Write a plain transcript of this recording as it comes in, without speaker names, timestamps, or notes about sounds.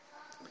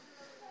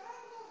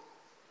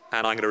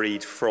And I'm going to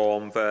read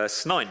from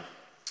verse 9.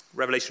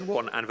 Revelation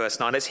 1 and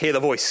verse 9. Let's hear the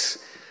voice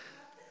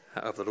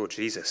of the Lord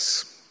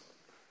Jesus.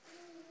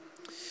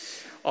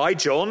 I,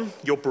 John,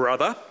 your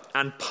brother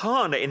and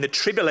partner in the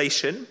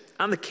tribulation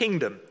and the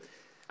kingdom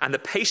and the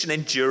patient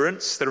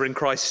endurance that are in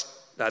Christ,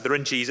 that are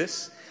in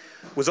Jesus,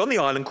 was on the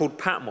island called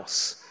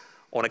Patmos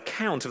on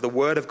account of the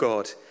word of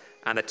God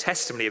and the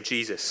testimony of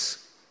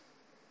Jesus.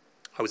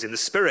 I was in the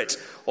Spirit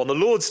on the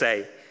Lord's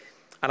day,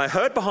 and I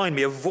heard behind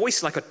me a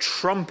voice like a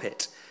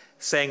trumpet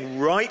saying,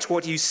 "Write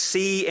what you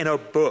see in a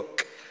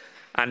book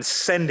and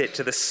send it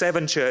to the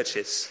 7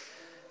 churches,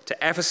 to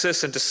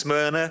Ephesus and to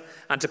Smyrna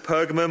and to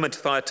Pergamum and to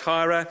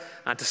Thyatira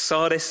and to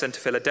Sardis and to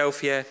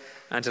Philadelphia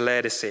and to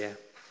Laodicea."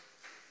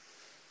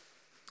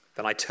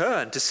 Then I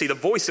turned to see the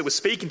voice that was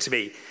speaking to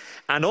me,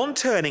 and on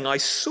turning I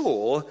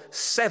saw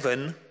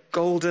 7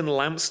 golden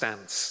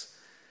lampstands.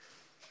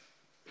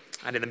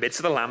 And in the midst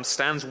of the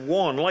lampstands,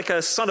 one like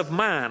a son of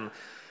man,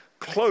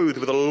 clothed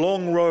with a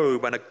long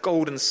robe and a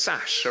golden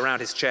sash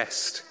around his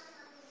chest.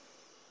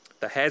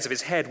 The hairs of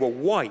his head were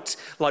white,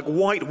 like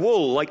white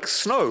wool, like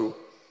snow.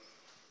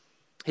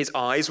 His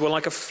eyes were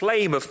like a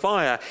flame of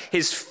fire.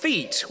 His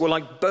feet were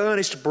like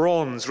burnished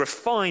bronze,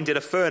 refined in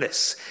a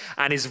furnace.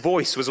 And his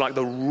voice was like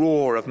the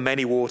roar of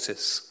many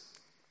waters.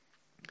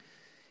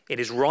 In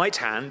his right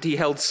hand he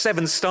held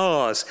 7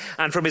 stars,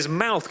 and from his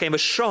mouth came a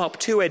sharp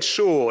 2-edged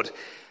sword.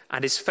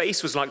 And his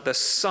face was like the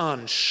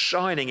sun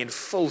shining in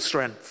full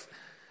strength.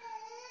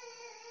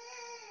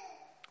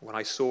 When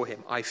I saw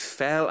him, I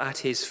fell at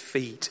his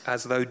feet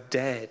as though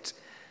dead.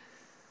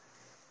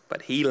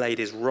 But he laid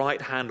his right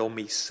hand on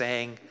me,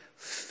 saying,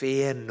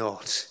 "Fear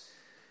not,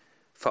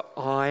 for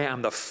I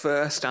am the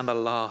first and the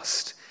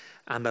last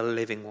and the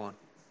living one.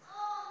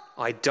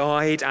 I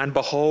died, and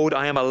behold,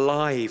 I am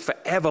alive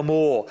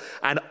forevermore,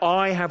 and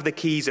I have the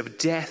keys of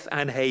death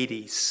and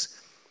Hades.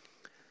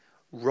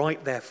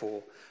 Write,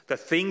 therefore, the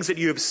things that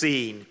you have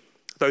seen,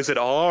 those that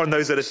are and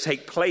those that are to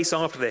take place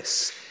after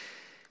this.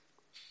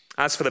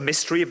 As for the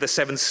mystery of the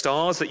 7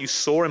 stars that you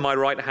saw in my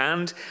right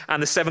hand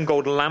and the 7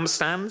 golden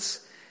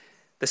lampstands,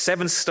 the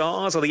 7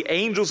 stars are the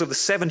angels of the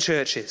 7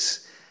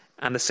 churches,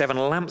 and the 7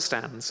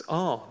 lampstands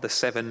are the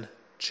 7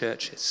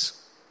 churches."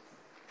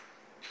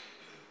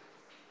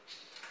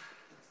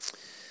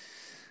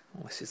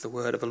 Well, this is the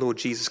word of the Lord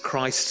Jesus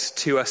Christ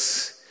to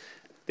us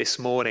this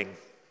morning.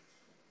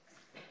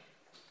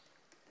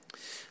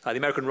 The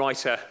American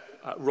writer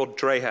Rod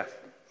Dreher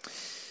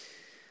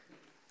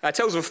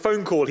tells of a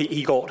phone call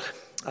he got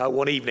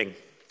one evening.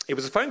 It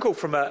was a phone call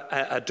from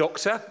a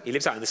doctor. He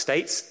lives out in the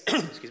States,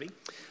 excuse me,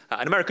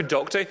 an American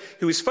doctor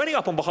who was phoning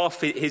up on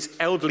behalf of his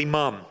elderly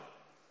mum.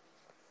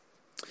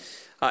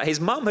 His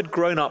mum had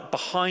grown up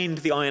behind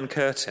the Iron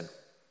Curtain.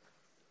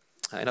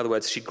 In other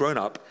words, she'd grown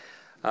up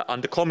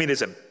under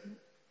communism.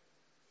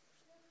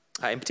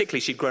 In particular,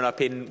 she'd grown up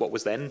in what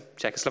was then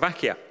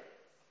Czechoslovakia.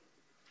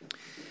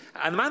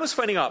 And the man was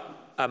phoning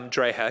up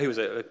Dreher, who was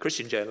a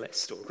Christian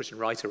journalist, or a Christian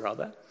writer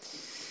rather,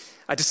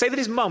 to say that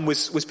his mum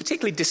was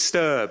particularly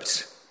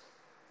disturbed.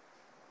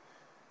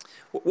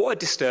 What had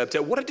disturbed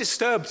her? What had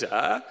disturbed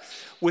her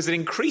was that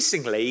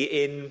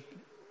increasingly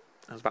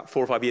that was about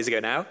 4 or 5 years ago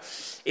now,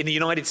 in the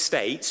United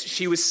States,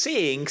 she was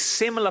seeing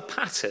similar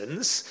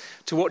patterns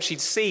to what she'd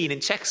seen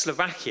in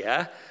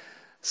Czechoslovakia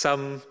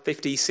some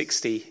 50,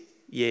 60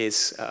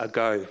 years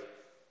ago.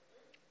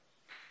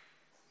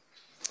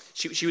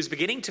 She was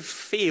beginning to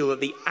feel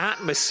that the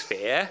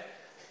atmosphere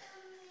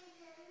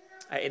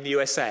in the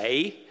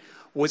USA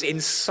was in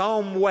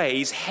some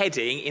ways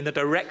heading in the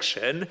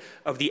direction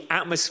of the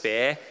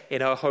atmosphere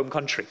in her home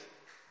country.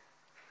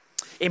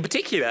 In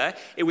particular,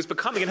 it was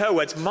becoming, in her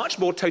words, much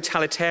more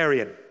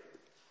totalitarian.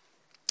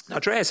 Now,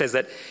 Dreher says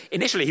that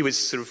initially he was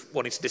sort of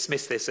wanting to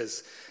dismiss this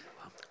as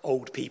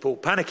old people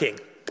panicking.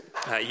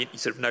 You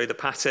sort of know the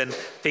pattern,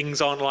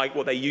 things aren't like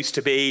what they used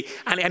to be,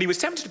 and he was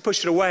tempted to push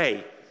it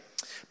away.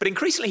 But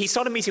increasingly he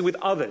started meeting with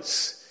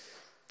others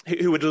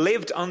who had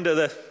lived under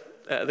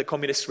the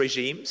communist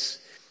regimes,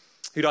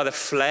 who'd either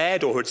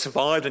fled or who had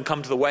survived and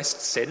come to the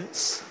West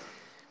since.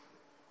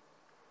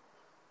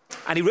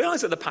 And he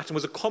realized that the pattern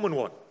was a common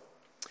one.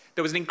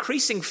 There was an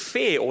increasing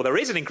fear, or there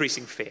is an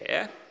increasing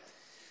fear,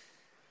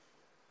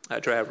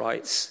 Dreher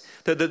writes,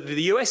 that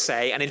the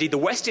USA, and indeed the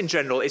West in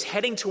general, is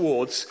heading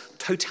towards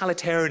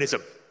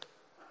totalitarianism.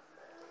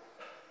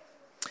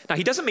 Now,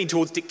 he doesn't mean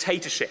towards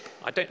dictatorship.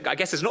 I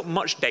guess there's not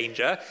much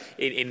danger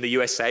in the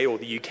USA or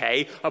the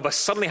UK of us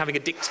suddenly having a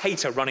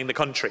dictator running the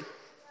country.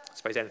 I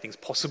suppose anything's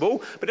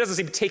possible, but it doesn't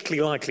seem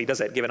particularly likely, does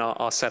it, given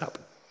our setup?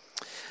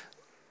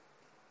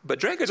 But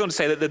Dreher goes on to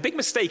say that the big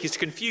mistake is to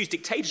confuse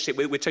dictatorship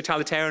with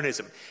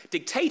totalitarianism.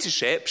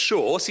 Dictatorship,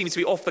 sure, seems to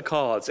be off the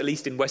cards, at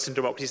least in Western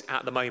democracies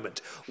at the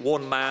moment.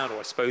 One man, or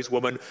I suppose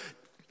woman,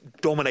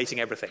 dominating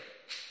everything.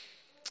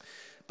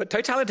 But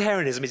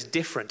totalitarianism is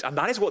different, and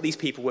that is what these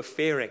people were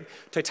fearing.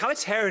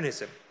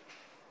 Totalitarianism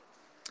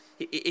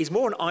is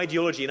more an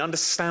ideology, an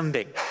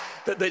understanding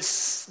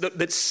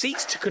that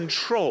seeks to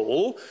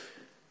control,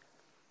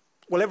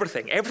 well,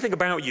 everything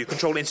about you,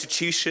 control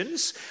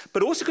institutions,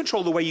 but also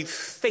control the way you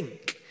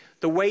think,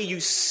 the way you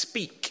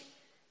speak,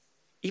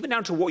 even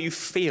down to what you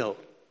feel.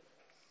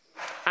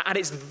 And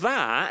it's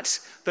that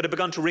had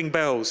begun to ring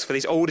bells for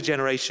these older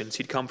generations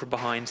who'd come from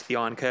behind the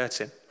Iron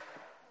Curtain.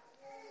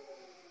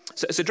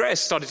 So Dreher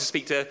started to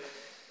speak to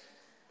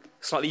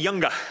slightly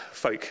younger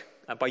folk.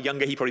 By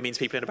younger, he probably means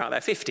people in about their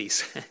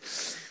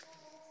 50s.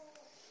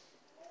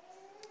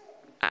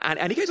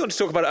 and he goes on to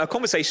talk about a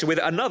conversation with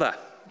another.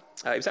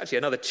 It was actually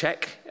another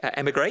Czech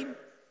emigre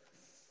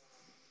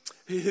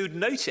who'd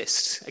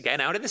noticed, again,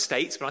 out in the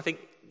States, but I think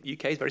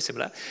UK is very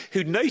similar,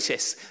 who'd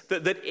noticed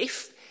that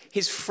if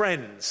his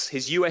friends,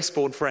 his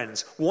US-born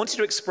friends, wanted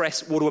to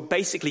express what were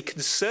basically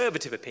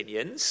conservative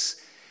opinions,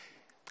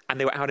 and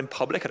they were out in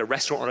public at a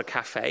restaurant or a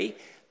cafe,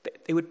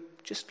 they would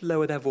just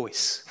lower their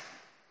voice.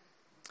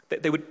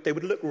 They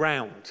would look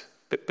round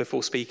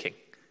before speaking.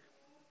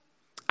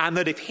 And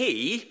that if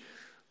he,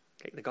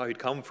 the guy who'd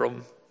come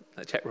from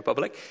the Czech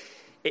Republic,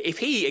 if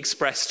he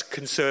expressed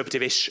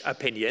conservative-ish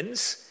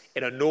opinions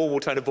in a normal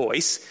tone of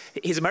voice,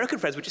 his American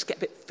friends would just get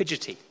a bit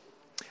fidgety.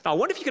 Now, I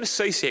wonder if you can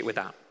associate with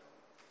that.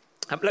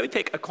 Let me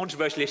pick a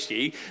controversial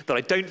issue that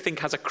I don't think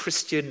has a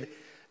Christian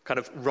kind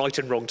of right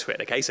and wrong to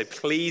it, okay? So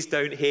please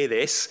don't hear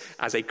this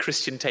as a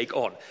Christian take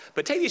on.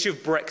 But take the issue of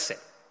Brexit,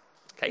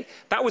 okay?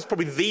 That was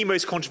probably the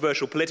most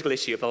controversial political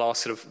issue of the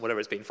last sort of, whatever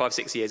it's been,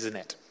 5-6 years, isn't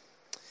it?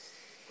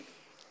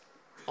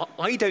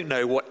 I don't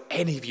know what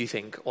any of you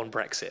think on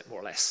Brexit,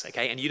 more or less,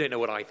 okay? And you don't know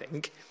what I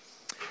think.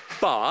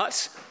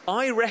 But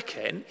I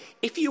reckon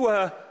if you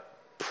were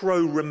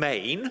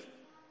pro-Remain,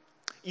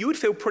 you would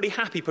feel pretty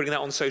happy putting that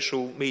on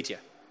social media.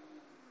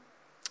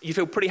 You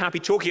feel pretty happy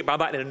talking about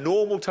that in a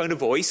normal tone of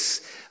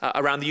voice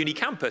around the uni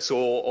campus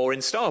or in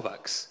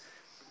Starbucks.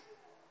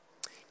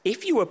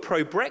 If you were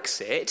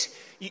pro-Brexit,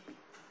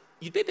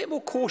 you'd be a bit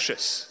more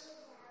cautious.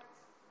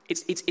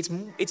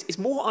 It's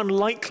more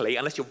unlikely,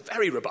 unless you're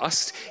very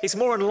robust, it's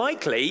more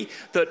unlikely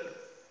that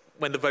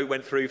when the vote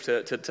went through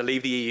to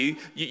leave the EU,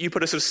 you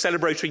put a sort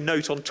of celebratory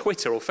note on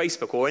Twitter or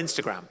Facebook or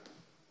Instagram.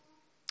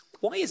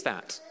 Why is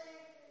that?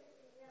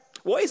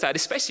 Why is that,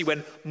 especially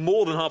when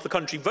more than half the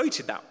country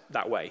voted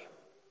that way?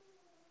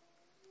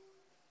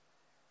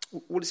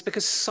 Well, it's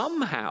because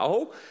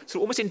somehow, sort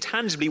of almost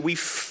intangibly, we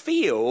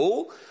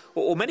feel,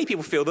 or many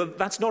people feel, that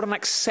that's not an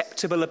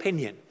acceptable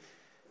opinion.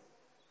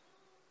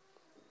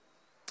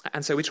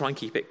 And so we try and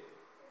keep it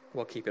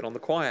on the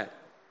quiet.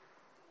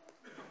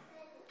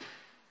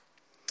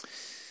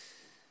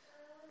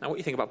 Now, what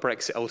you think about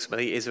Brexit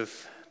ultimately is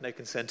of no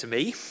concern to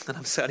me, and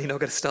I'm certainly not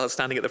going to start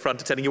standing at the front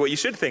and telling you what you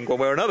should think one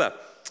way or another.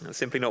 That's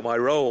simply not my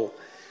role.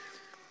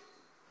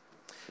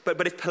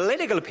 But if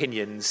political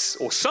opinions,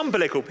 or some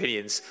political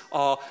opinions,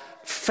 are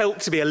felt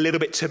to be a little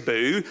bit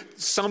taboo,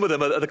 some of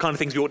them are the kind of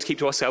things we ought to keep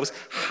to ourselves,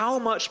 how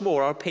much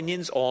more are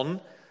opinions on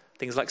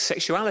things like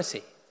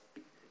sexuality,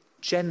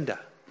 gender,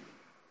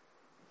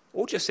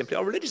 or just simply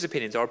our religious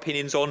opinions, our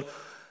opinions on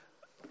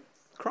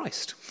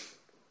Christ?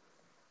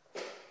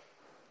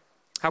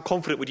 How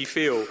confident would you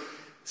feel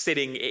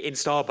sitting in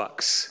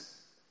Starbucks,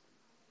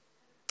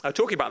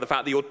 talking about the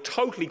fact that you're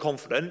totally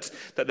confident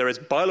that there is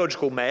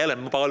biological male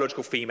and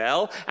biological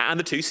female, and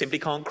the two simply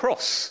can't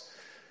cross?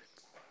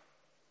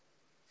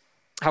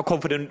 How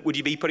confident would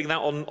you be putting that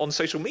on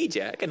social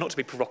media? Again, not to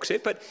be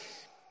provocative, but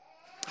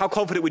how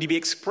confident would you be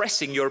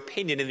expressing your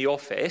opinion in the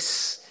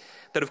office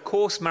that, of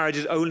course, marriage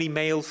is only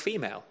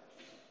male-female?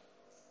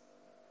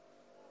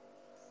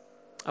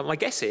 And my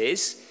guess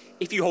is,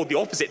 if you hold the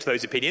opposite to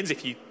those opinions,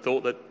 if you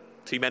thought that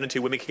 2 men and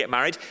 2 women could get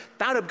married,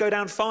 that would go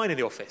down fine in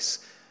the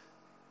office.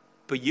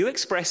 But you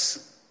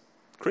express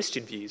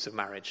Christian views of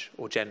marriage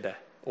or gender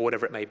or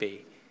whatever it may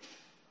be,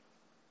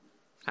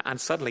 and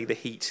suddenly the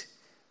heat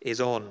is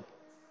on.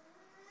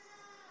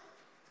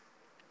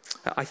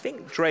 I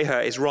think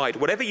Dreher is right.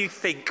 Whatever you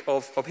think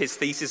of his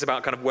thesis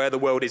about kind of where the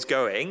world is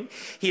going,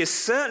 he is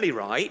certainly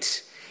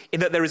right in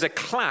that there is a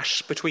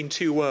clash between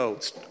 2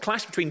 worlds,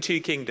 clash between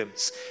 2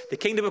 kingdoms, the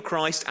kingdom of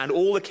Christ and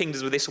all the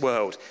kingdoms of this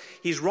world.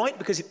 He's right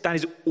because that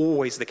is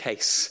always the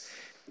case.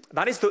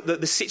 That is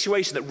the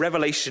situation that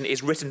Revelation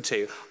is written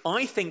to.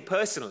 I think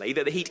personally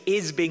that the heat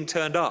is being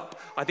turned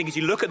up. I think as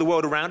you look at the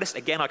world around us,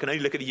 again, I can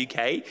only look at the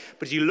UK,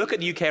 but as you look at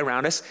the UK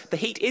around us, the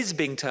heat is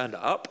being turned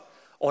up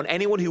on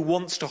anyone who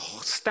wants to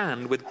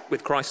stand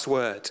with Christ's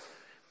word.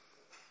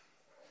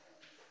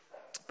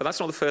 But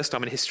that's not the first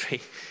time in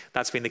history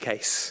that's been the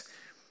case.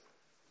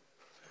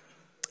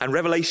 And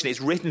Revelation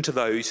is written to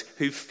those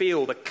who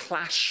feel the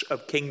clash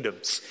of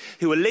kingdoms,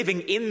 who are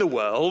living in the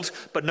world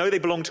but know they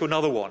belong to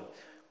another one.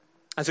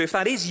 And so if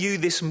that is you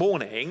this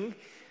morning,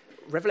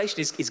 Revelation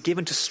is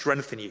given to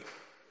strengthen you.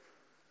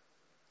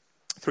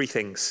 3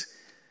 things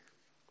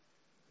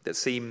that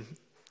seem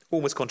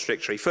almost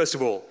contradictory. First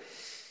of all,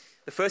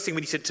 the first thing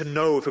we need to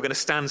know if we're going to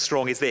stand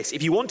strong is this.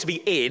 If you want to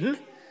be in,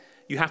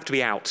 you have to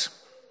be out.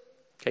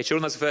 Okay,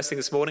 children, that's the first thing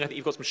this morning. I think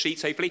you've got some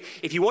sheets, hopefully.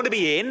 If you want to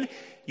be in,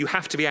 you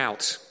have to be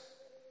out.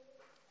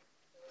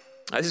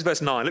 This is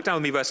verse 9. Look down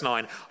with me, verse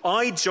 9.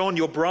 I, John,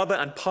 your brother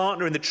and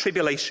partner in the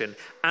tribulation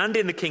and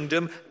in the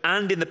kingdom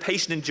and in the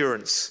patient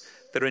endurance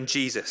that are in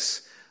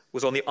Jesus,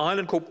 was on the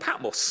island called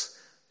Patmos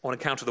on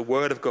account of the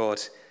word of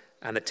God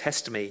and the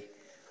testimony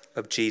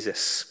of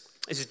Jesus.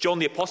 This is John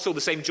the Apostle,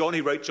 the same John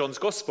who wrote John's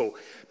Gospel.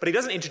 But he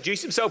doesn't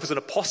introduce himself as an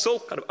apostle,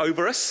 kind of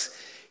over us.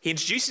 He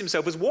introduces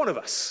himself as one of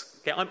us.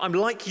 Okay, I'm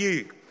like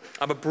you.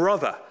 I'm a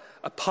brother,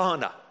 a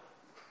partner.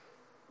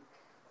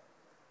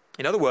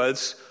 In other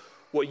words,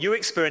 what you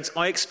experience,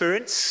 I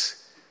experience.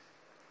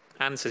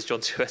 And, says John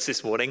to us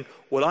this morning,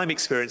 what I'm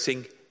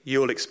experiencing,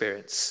 you'll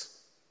experience.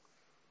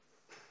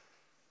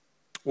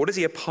 What is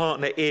he a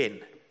partner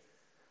in?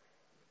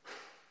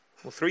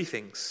 Well, three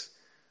things.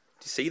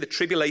 Do you see? The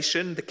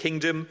tribulation, the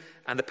kingdom,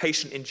 and the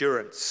patient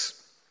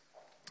endurance.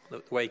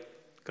 The way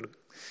kind of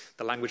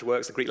the language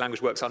works, the Greek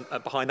language works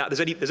behind that.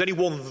 There's only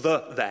one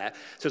 "the" there.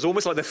 So it's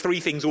almost like the three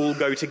things all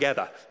go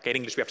together. Okay, in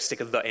English we have to stick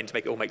a "the" in to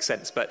make it all make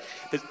sense. But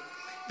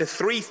the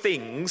three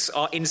things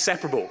are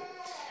inseparable.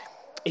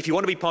 If you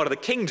want to be part of the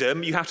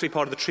kingdom, you have to be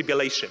part of the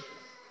tribulation.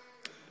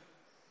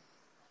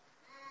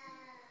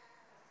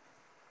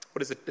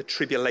 What is the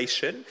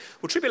tribulation?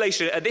 Well,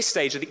 tribulation at this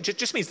stage, I think,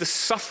 just means the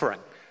suffering,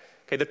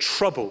 okay, the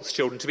troubles,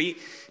 children. To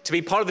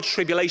be part of the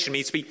tribulation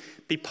means to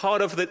be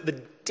part of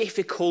the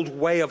difficult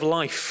way of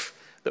life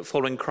that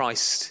following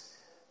Christ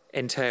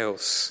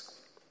entails.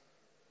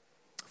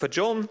 For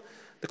John,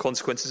 the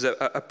consequences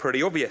are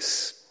pretty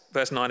obvious.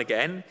 Verse 9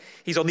 again,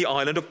 he's on the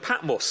island of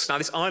Patmos. Now,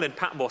 this island,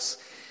 Patmos,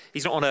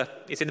 it's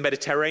in the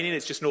Mediterranean.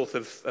 It's just north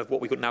of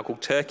what we could now call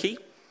Turkey.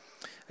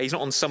 He's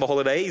not on summer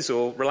holidays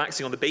or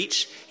relaxing on the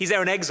beach. He's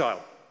there in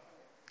exile.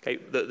 Okay,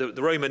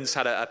 the Romans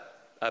had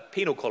a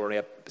penal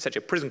colony,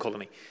 essentially a prison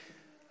colony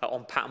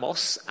on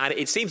Patmos. And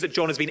it seems that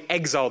John has been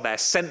exiled there,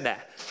 sent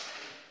there.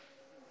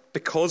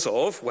 Because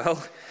of,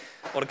 well,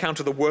 on account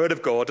of the word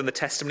of God and the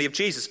testimony of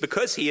Jesus.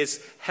 Because he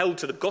is held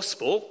to the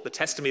gospel, the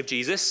testimony of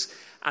Jesus,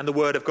 and the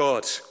word of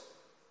God.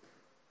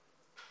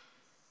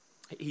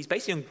 He's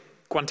basically on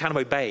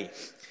Guantanamo Bay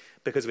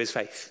because of his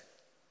faith.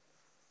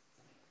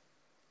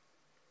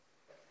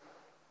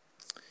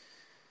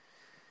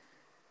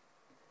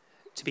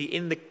 To be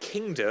in the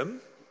kingdom,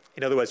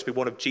 in other words, to be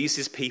one of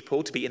Jesus'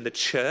 people, to be in the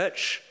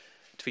church,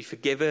 to be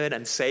forgiven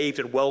and saved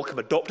and welcome,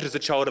 adopted as a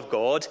child of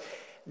God,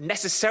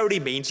 necessarily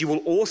means you will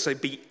also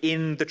be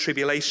in the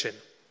tribulation.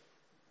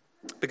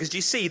 Because do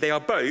you see, they are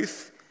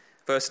both,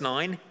 verse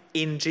 9,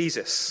 in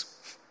Jesus.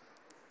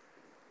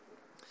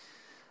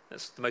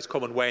 That's the most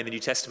common way in the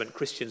New Testament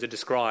Christians are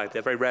described.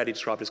 They're very rarely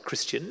described as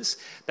Christians.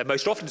 They're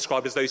most often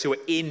described as those who are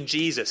in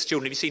Jesus.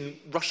 Children, have you seen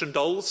Russian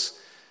dolls?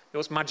 You know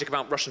what's magic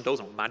about Russian dolls?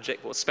 Not magic,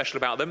 but what's special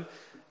about them?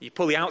 You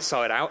pull the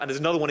outside out and there's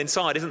another one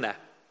inside, isn't there?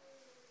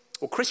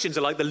 Well, Christians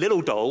are like the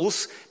little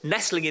dolls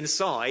nestling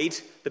inside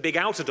the big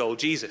outer doll,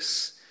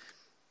 Jesus.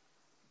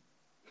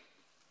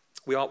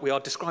 We are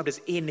described as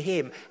in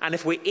him. And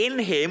if we're in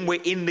him,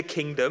 we're in the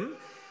kingdom,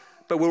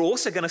 but we're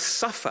also going to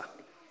suffer.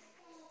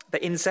 They're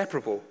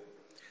inseparable.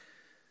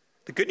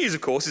 The good news, of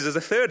course, is there's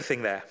a third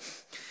thing there.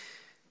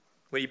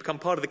 When you become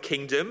part of the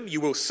kingdom, you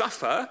will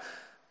suffer,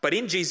 but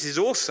in Jesus is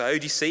also,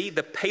 do you see,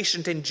 the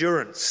patient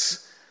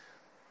endurance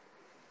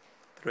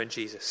that are in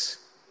Jesus.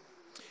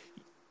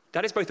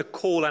 That is both a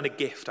call and a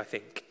gift, I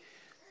think.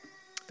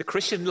 The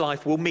Christian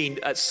life will mean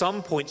at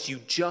some points you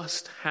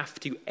just have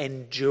to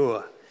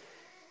endure.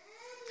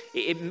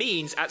 It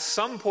means at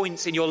some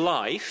points in your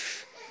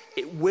life,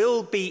 it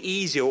will be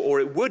easier, or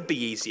it would be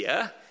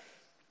easier,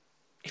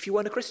 if you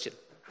weren't a Christian.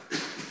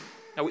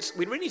 Now,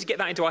 we really need to get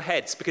that into our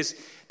heads, because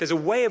there's a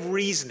way of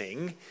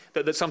reasoning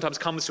that sometimes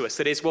comes to us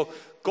that is, well,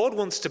 God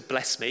wants to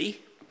bless me.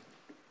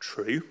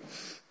 True.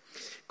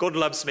 God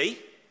loves me.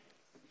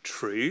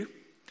 True.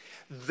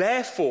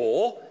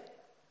 Therefore,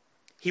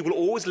 he will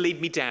always lead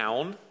me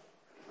down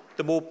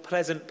the more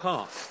pleasant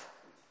path.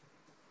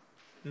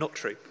 Not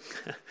true.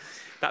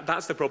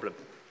 That's the problem.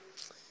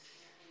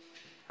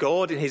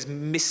 God, in his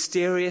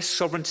mysterious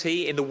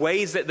sovereignty, in the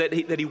ways that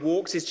he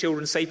walks his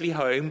children safely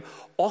home,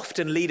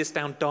 often lead us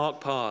down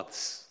dark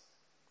paths.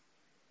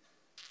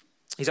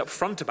 He's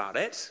upfront about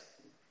it.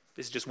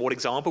 This is just one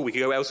example. We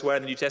could go elsewhere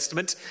in the New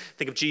Testament.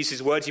 Think of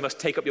Jesus' words, you must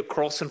take up your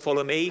cross and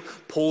follow me.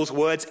 Paul's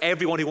words,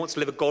 everyone who wants to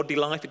live a godly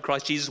life in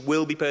Christ Jesus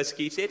will be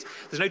persecuted.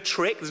 There's no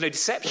trick, there's no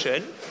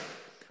deception.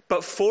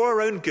 But for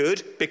our own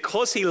good,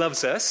 because he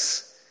loves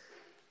us,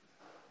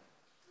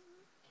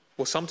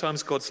 well,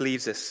 sometimes God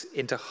leads us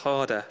into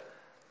harder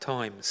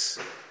times.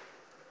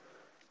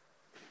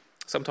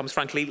 Sometimes,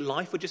 frankly,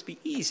 life would just be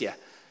easier,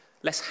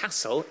 less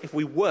hassle if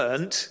we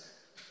weren't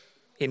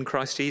in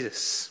Christ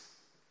Jesus.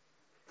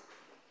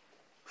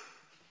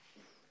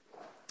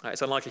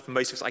 It's unlikely for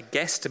most of us, I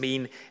guess, to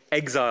mean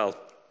exile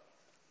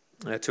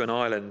to an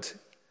island.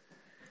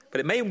 But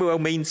it may well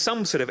mean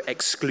some sort of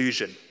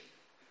exclusion.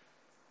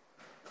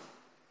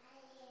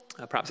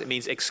 Perhaps it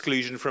means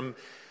exclusion from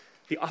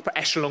the upper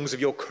echelons of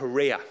your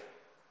career.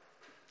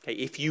 Okay,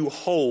 if you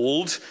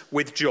hold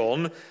with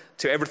John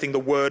to everything the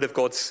Word of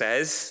God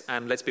says,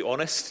 and let's be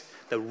honest,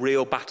 the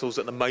real battles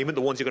at the moment,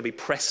 the ones you're going to be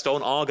pressed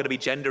on, are going to be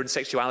gender and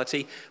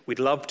sexuality. We'd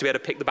love to be able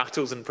to pick the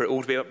battles and for it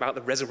all to be about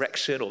the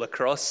resurrection or the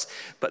cross,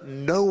 but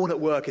no one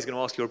at work is going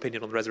to ask your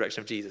opinion on the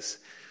resurrection of Jesus.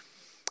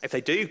 If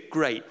they do,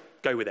 great,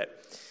 go with it.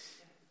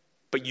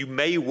 But you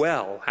may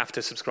well have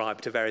to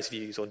subscribe to various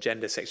views on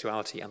gender,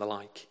 sexuality, and the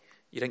like.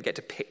 You don't get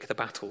to pick the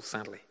battle,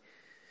 sadly.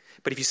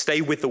 But if you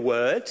stay with the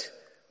word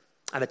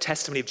and the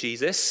testimony of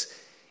Jesus,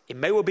 it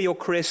may well be your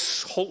career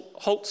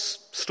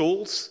halts,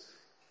 stalls,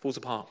 falls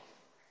apart.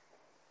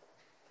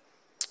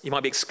 You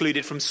might be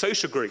excluded from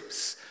social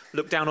groups,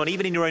 looked down on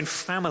even in your own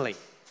family.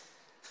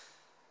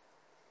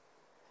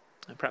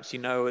 And perhaps you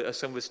know, as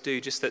some of us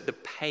do, just that the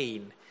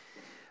pain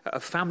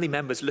of family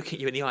members looking at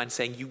you in the eye and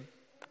saying, you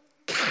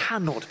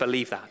cannot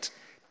believe that.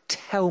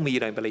 Tell me you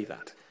don't believe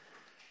that.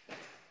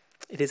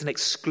 It is an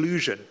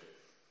exclusion.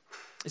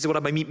 This is what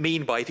I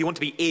mean by if you want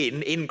to be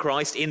in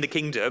Christ, in the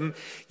kingdom,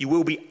 you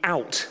will be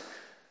out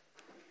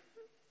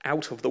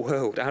of the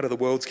world, out of the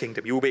world's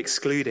kingdom. You will be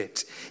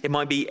excluded. It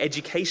might be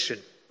education,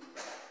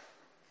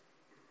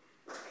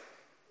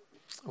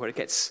 where it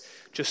gets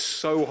just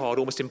so hard,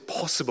 almost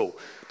impossible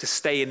to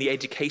stay in the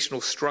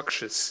educational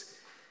structures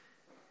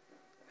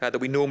that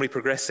we normally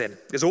progress in.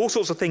 There's all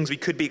sorts of things we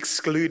could be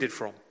excluded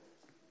from.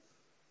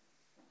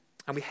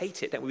 And we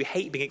hate it, don't we? We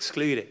hate being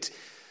excluded.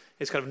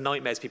 It's kind of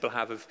nightmares people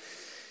have of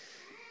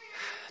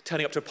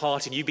turning up to a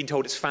party and you've been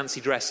told it's fancy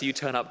dress, so you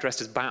turn up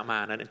dressed as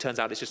Batman and it turns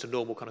out it's just a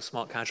normal kind of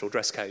smart casual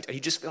dress code and you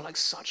just feel like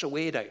such a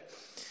weirdo.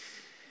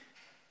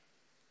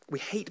 We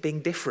hate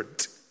being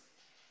different.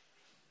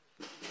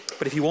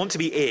 But if you want to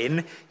be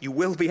in, you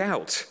will be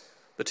out.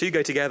 The two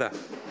go together.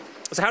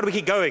 So how do we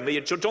keep going?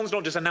 John's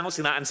not just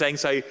announcing that and saying,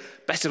 so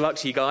best of luck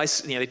to you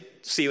guys,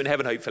 see you in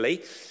heaven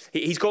hopefully.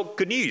 He's got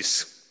good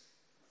news.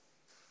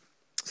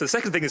 So the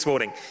second thing this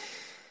morning,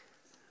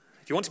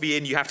 if you want to be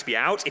in, you have to be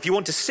out. If you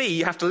want to see,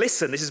 you have to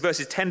listen. This is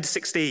verses 10 to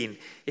 16.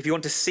 If you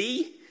want to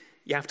see,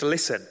 you have to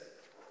listen.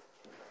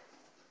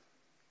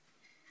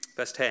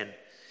 Verse 10.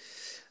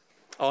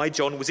 I,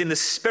 John, was in the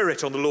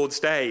Spirit on the Lord's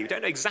day. We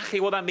don't know exactly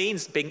what that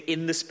means, being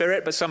in the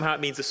Spirit, but somehow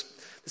it means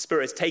the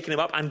Spirit has taken him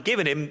up and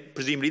given him,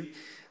 presumably,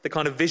 the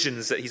kind of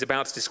visions that he's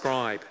about to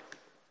describe.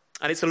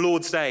 And it's the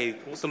Lord's day.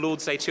 What's the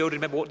Lord's day, children?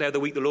 Remember what day of the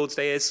week the Lord's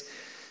day is?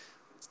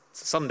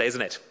 It's Sunday,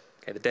 isn't it?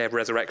 Okay, the day of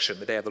resurrection,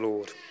 the day of the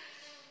Lord.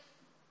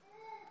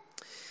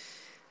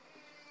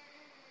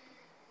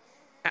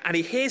 And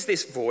he hears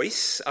this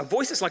voice, a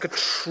voice that's like a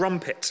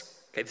trumpet.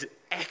 Okay, this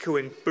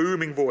echoing,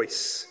 booming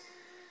voice.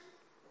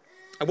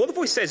 And what the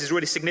voice says is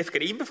really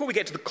significant. Even before we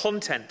get to the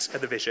content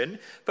of the vision,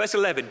 verse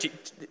 11,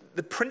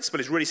 the principle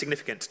is really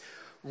significant.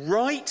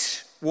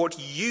 Write what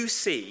you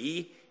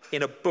see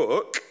in a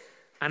book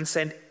and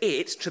send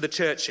it to the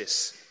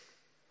churches.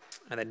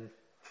 And then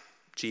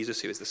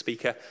Jesus, who is the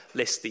speaker,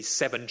 lists these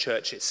 7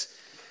 churches.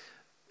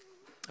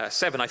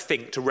 7, I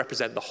think, to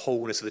represent the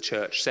wholeness of the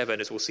church. 7,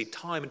 as we'll see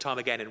time and time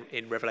again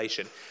in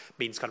Revelation,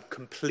 means kind of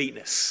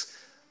completeness,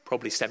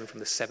 probably stemming from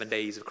the 7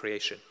 days of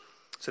creation.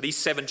 So these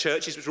 7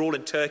 churches, which are all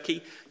in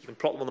Turkey, you can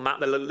plot them on the map,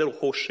 they're a little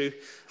horseshoe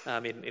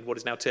in what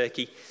is now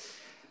Turkey.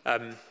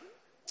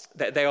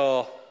 They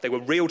were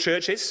real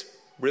churches,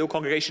 real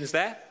congregations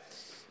there,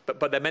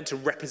 but they're meant to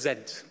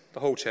represent the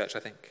whole church, I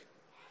think.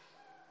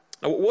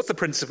 Now, what's the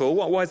principle?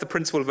 Why is the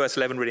principle of verse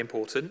 11 really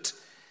important?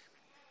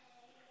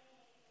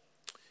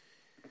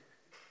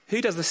 Who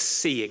does the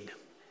seeing?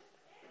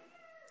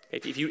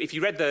 If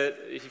you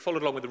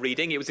followed along with the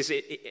reading, it was this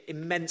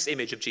immense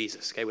image of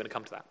Jesus. Okay, we're going to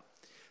come to that.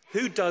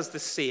 Who does the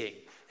seeing?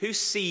 Who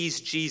sees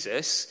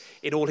Jesus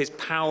in all his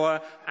power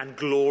and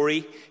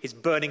glory, his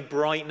burning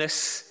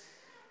brightness,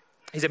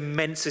 his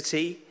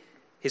immensity,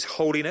 his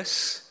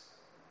holiness?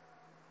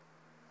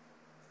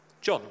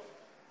 John.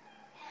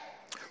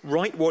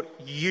 Write what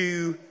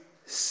you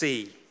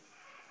see.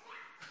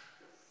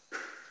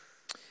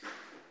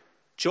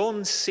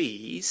 John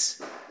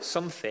sees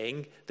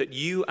something that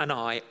you and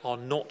I are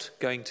not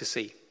going to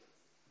see.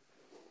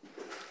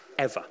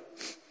 Ever.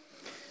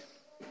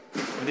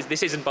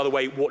 This isn't, by the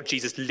way, what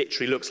Jesus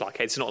literally looks like.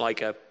 It's not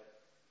like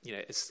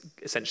it's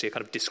essentially a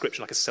kind of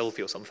description like a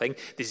selfie or something.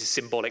 This is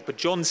symbolic. But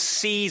John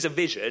sees a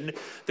vision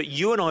that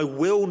you and I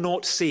will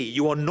not see.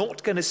 You are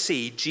not going to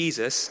see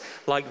Jesus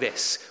like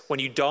this. When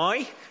you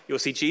die, you'll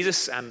see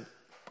Jesus, and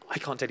I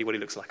can't tell you what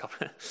he looks like.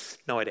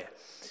 No idea.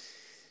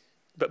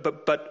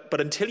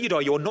 But until you die,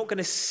 you're not going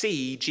to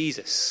see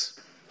Jesus.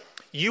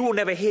 You will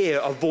never hear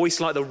a voice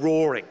like the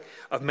roaring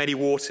of many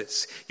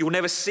waters. You will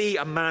never see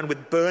a man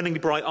with burning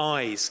bright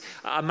eyes,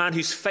 a man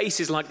whose face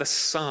is like the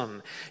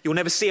sun. You will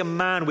never see a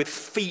man with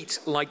feet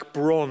like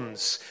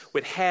bronze,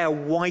 with hair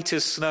white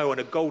as snow and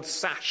a gold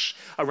sash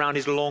around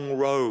his long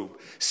robe,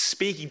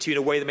 speaking to you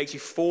in a way that makes you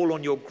fall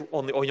on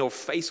your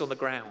face on the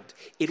ground.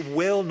 It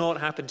will not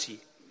happen to you.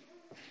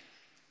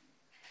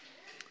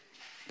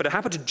 But it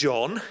happened to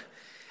John,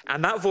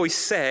 and that voice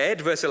said,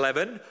 verse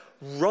 11,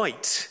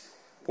 write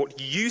what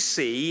you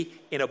see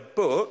in a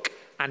book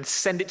and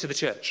send it to the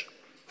church.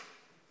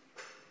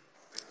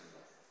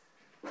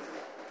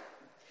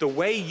 The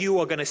way you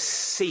are going to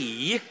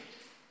see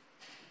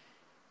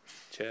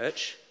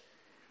church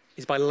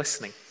is by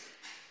listening.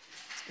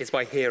 It's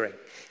by hearing.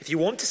 If you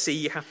want to see,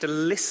 you have to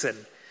listen.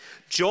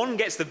 John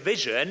gets the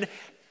vision.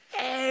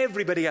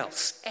 Everybody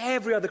else,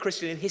 every other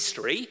Christian in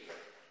history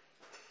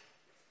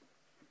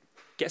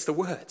gets the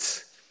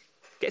words,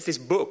 gets this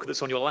book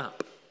that's on your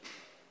lap.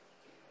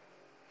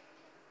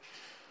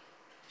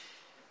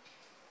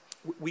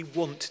 we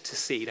want to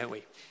see, don't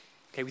we?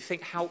 Okay, we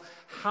think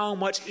how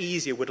much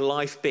easier would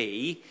life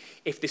be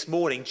if this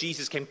morning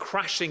Jesus came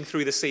crashing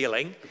through the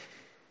ceiling,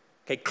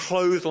 okay,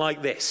 clothed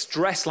like this,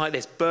 dressed like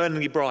this,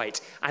 burningly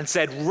bright, and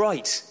said,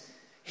 right,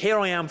 here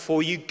I am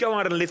for you, go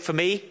out and live for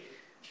me,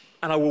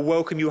 and I will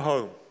welcome you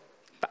home.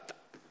 But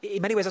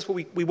in many ways, that's what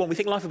we want. We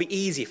think life would be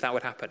easy if that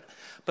would happen.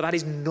 But that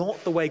is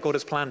not the way God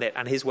has planned it,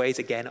 and his ways,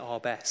 again, are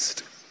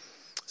best.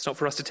 It's not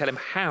for us to tell him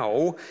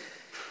how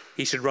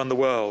he should run the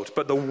world,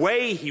 but the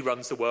way he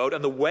runs the world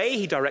and the way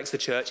he directs the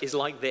church is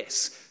like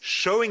this,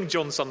 showing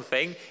John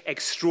something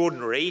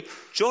extraordinary.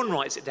 John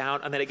writes it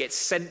down, and then it gets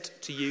sent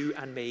to you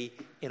and me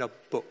in a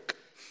book.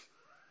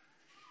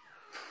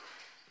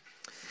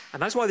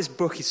 And that's why this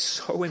book is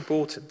so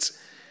important.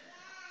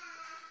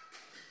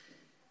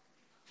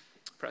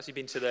 Perhaps you've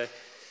been to the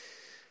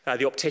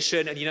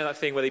optician, and you know that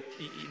thing where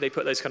they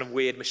put those kind of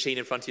weird machine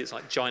in front of you. It's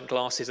like giant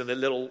glasses, and the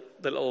little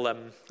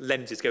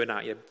lenses going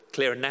out. You're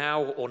clearer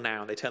now or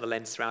now. And they turn the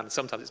lenses around, and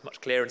sometimes it's much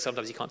clearer, and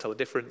sometimes you can't tell the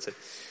difference. And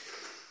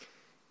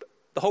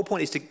the whole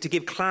point is to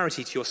give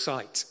clarity to your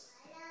sight.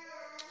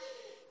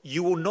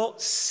 You will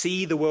not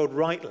see the world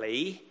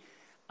rightly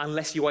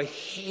unless you are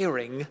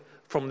hearing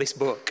from this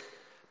book.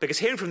 Because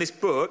hearing from this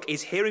book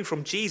is hearing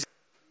from Jesus.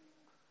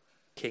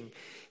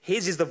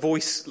 His is the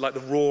voice like the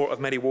roar of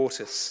many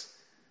waters.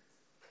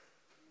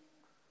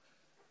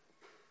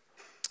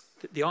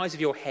 The eyes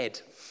of your head,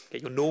 okay,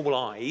 your normal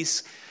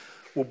eyes,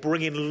 will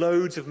bring in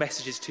loads of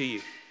messages to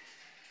you.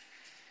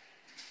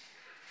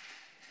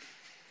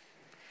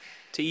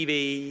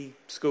 TV,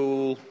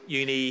 school,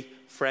 uni,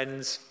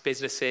 friends,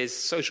 businesses,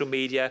 social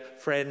media,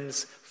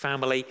 friends,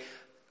 family,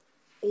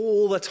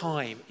 all the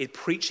time is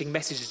preaching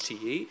messages to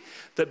you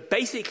that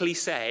basically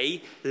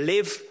say,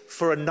 live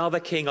for another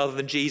king other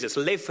than Jesus,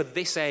 live for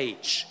this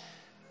age.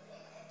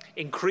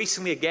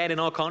 Increasingly, again,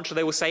 in our culture,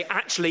 they will say,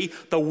 actually,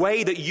 the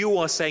way that you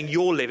are saying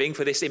you're living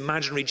for this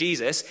imaginary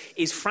Jesus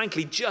is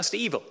frankly just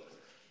evil.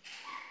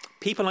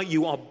 People like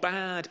you are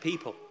bad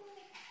people.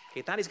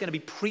 Okay, that is going to be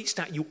preached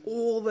at you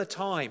all the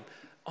time.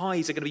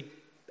 Eyes are going to be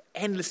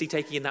endlessly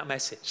taking in that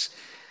message.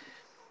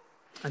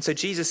 And so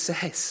Jesus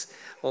says,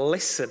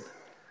 listen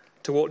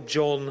to what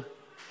John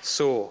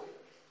saw.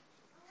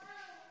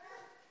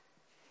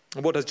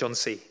 And what does John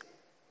see?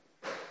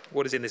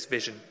 What is in this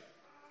vision?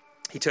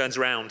 He turns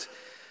around.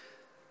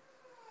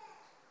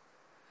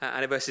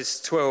 And in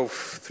verses 12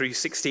 through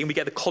 16, we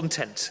get the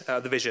content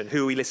of the vision.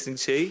 Who are we listening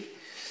to?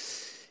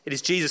 It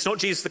is Jesus, not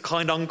Jesus the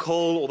kind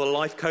uncle or the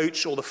life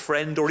coach or the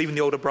friend or even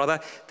the older brother.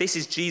 This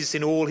is Jesus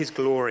in all his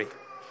glory.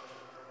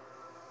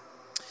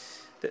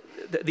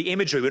 The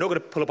imagery, we're not going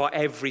to pull apart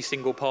every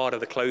single part of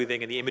the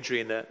clothing and the imagery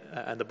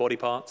and the body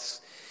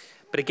parts.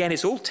 But again,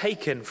 it's all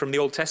taken from the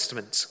Old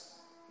Testament.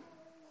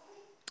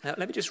 Let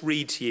me just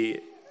read to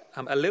you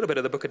a little bit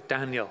of the book of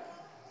Daniel.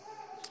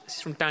 This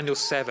is from Daniel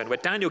 7, where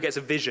Daniel gets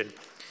a vision.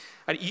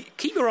 And you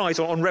keep your eyes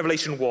on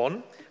Revelation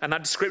 1 and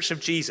that description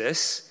of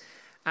Jesus,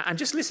 and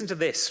just listen to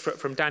this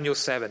from Daniel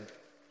 7.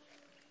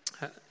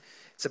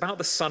 It's about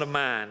the Son of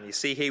Man. You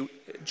see,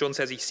 John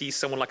says he sees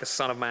someone like a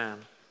son of man.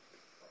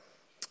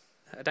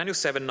 Daniel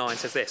 7:9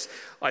 says this,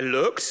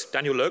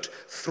 Daniel looked,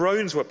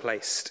 thrones were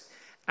placed,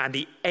 and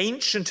the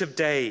Ancient of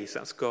Days,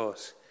 that's God,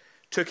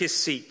 took his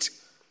seat.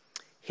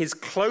 His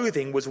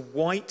clothing was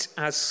white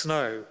as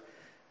snow,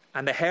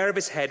 and the hair of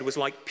his head was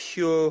like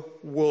pure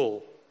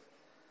wool.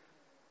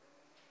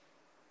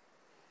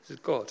 This is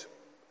God.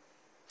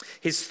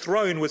 His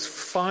throne was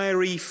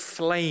fiery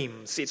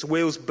flames, its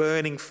wheels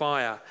burning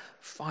fire.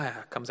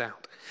 Fire comes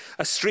out.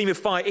 A stream of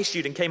fire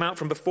issued and came out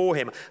from before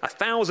him.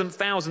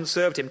 1,000,000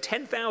 served him.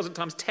 10,000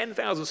 times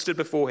 10,000 stood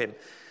before him.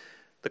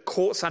 The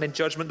court sat in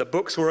judgment. The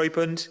books were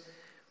opened.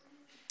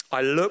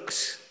 I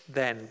looked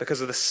then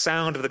because of the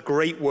sound of the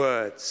great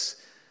words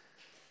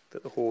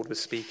that the horn was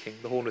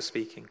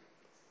speaking.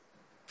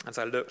 As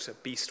I looked, a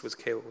beast was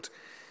killed.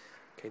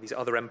 Okay, these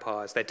other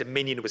empires, their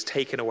dominion was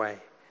taken away.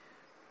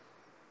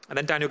 And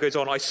then Daniel goes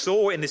on, I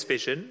saw in this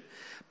vision,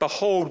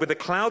 behold, with the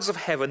clouds of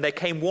heaven, there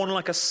came one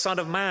like a son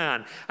of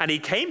man. And he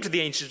came to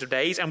the Ancient of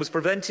Days and was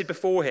presented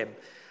before him.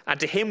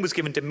 And to him was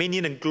given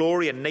dominion and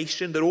glory and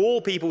nation, that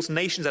all peoples,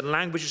 nations, and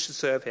languages should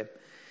serve him.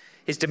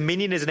 His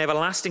dominion is an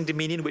everlasting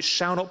dominion which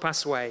shall not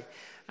pass away,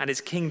 and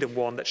his kingdom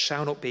one that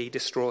shall not be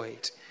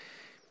destroyed.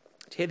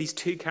 To hear these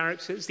two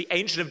characters, the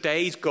Ancient of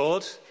Days,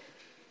 God,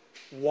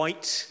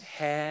 white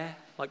hair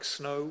like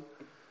snow,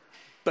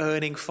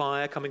 burning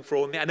fire coming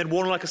from him, and then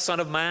one like a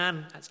son of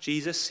man, that's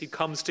Jesus, who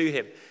comes to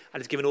him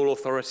and is given all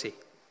authority.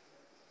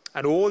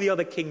 And all the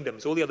other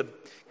kingdoms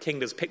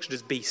pictured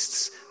as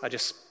beasts are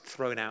just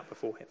thrown out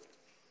before him.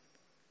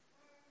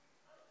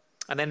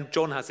 And then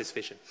John has this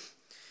vision.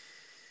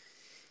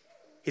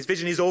 His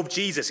vision is of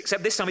Jesus,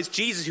 except this time it's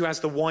Jesus who has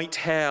the white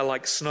hair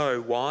like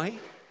snow. Why?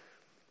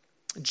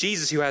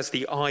 Jesus who has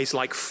the eyes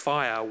like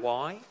fire.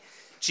 Why?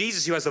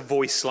 Jesus who has a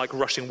voice like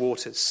rushing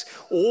waters.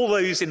 All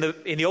those in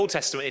the Old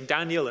Testament, in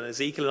Daniel and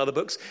Ezekiel and other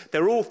books,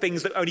 they're all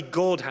things that only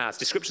God has,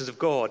 descriptions of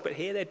God. But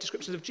here they're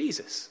descriptions of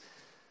Jesus.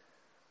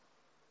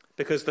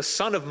 Because the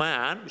Son of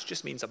Man, which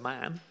just means a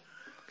man,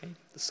 Okay?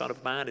 The son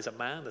of man is a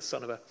man. The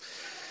son of a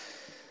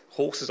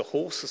horse is a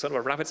horse. The son of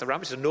a rabbit is a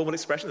rabbit. It's a normal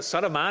expression. The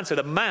son of man. So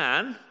the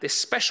man, this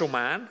special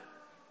man,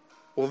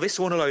 or this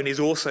one alone, is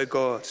also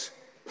God.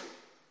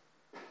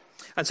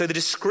 And so the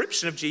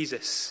description of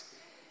Jesus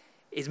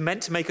is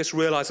meant to make us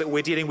realize that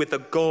we're dealing with the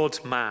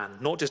God-man,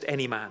 not just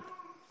any man.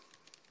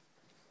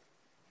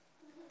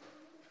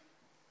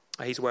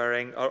 He's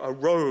wearing a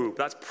robe.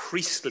 That's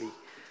priestly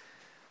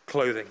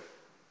clothing.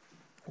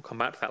 We'll come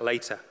back to that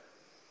later.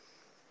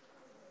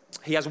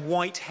 He has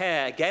white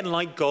hair, again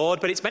like God,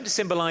 but it's meant to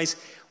symbolize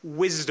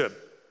wisdom.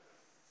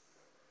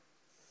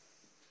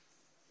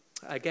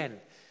 Again,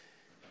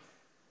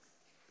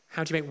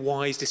 how do you make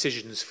wise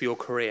decisions for your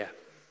career?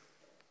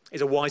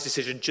 Is a wise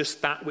decision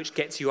just that which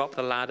gets you up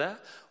the ladder?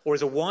 Or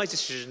is a wise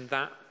decision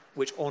that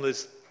which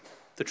honors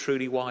the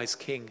truly wise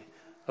King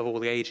of all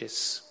the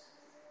ages?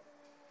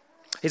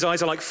 His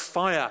eyes are like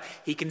fire.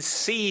 He can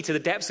see to the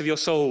depths of your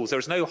souls. There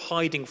is no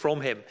hiding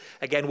from him.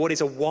 Again, what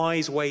is a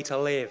wise way to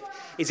live?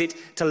 Is it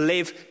to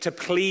live to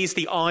please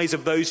the eyes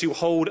of those who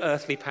hold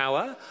earthly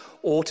power,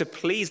 or to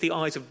please the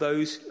eyes of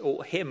those,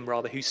 or him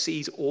rather, who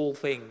sees all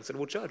things and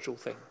will judge all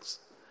things?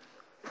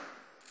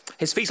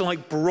 His feet are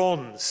like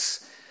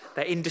bronze.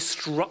 They're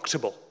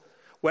indestructible.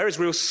 Where is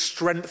real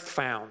strength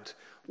found?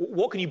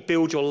 What can you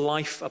build your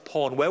life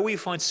upon? Where will you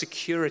find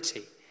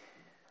security?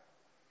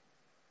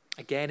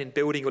 Again, in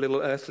building your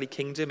little earthly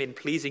kingdom, in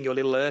pleasing your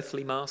little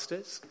earthly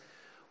masters,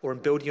 or in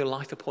building your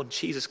life upon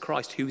Jesus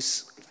Christ,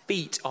 whose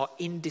feet are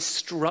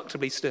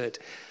indestructibly stood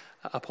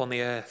upon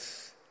the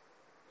earth.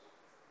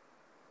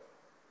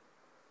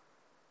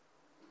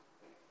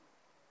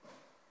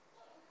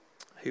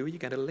 Who are you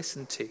going to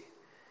listen to?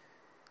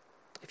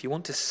 If you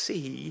want to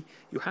see,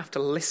 you have to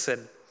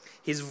listen.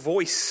 His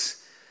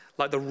voice,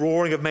 like the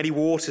roaring of many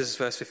waters,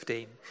 verse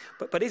 15.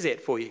 But is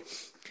it for you?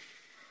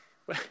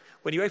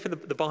 When you open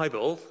the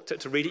Bible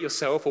to read it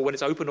yourself, or when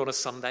it's opened on a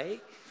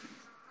Sunday,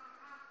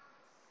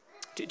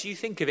 do you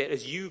think of it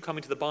as you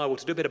coming to the Bible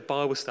to do a bit of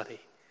Bible study?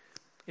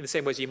 In the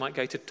same way as you might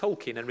go to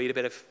Tolkien and read a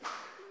bit of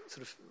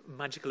sort of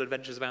magical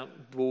adventures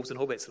about dwarves and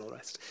hobbits and all the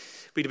rest.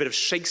 Read a bit of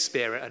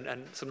Shakespeare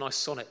and some nice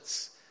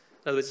sonnets.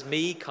 In other words,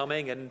 me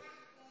coming and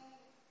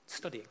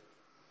studying.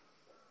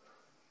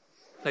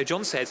 No,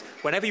 John says,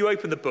 whenever you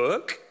open the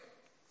book,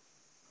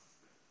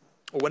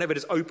 or whenever it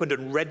is opened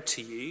and read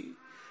to you,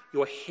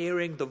 you're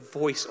hearing the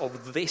voice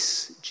of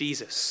this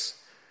Jesus.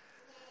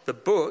 The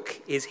book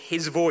is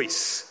his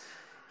voice.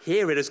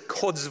 Hear it as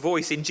God's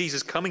voice in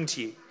Jesus coming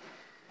to you.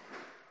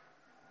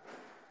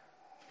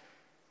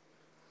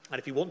 And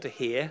if you want to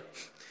hear,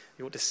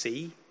 you want to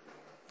see,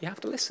 you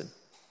have to listen.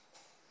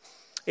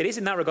 It is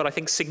in that regard, I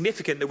think,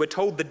 significant that we're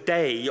told the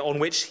day on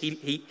which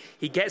he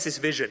gets this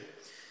vision.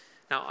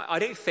 Now, I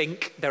don't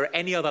think there are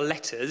any other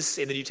letters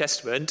in the New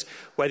Testament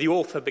where the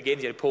author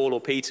begins, Paul or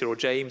Peter or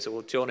James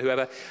or John,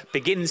 whoever,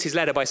 begins his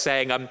letter by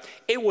saying,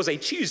 it was a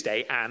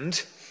Tuesday,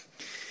 and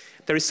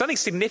there is something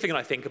significant,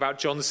 I think, about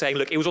John saying,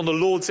 look, it was on the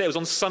Lord's Day, it was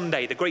on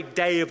Sunday, the great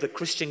day of the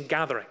Christian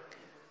gathering.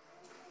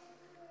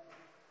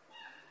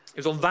 It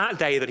was on that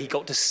day that he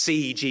got to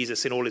see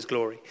Jesus in all his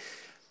glory.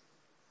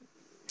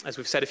 As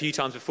we've said a few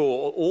times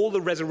before, all the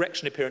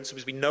resurrection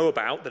appearances we know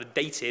about that are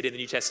dated in the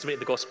New Testament, in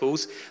the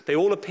Gospels, they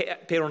all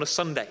appear on a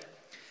Sunday.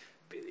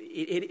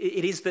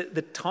 It is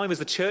the time as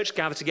the church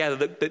gathered together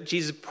that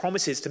Jesus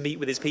promises to meet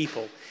with his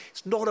people.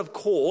 It's not, of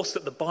course,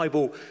 that the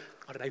Bible,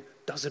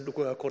 doesn't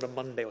work on a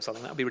Monday or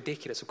something. That would be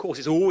ridiculous. Of course,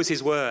 it's always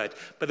his word.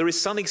 But there is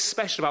something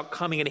special about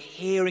coming and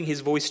hearing his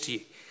voice to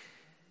you,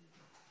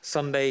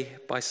 Sunday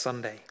by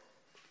Sunday.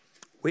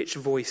 Which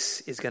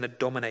voice is going to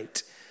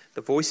dominate?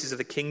 The voices of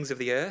the kings of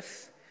the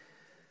earth,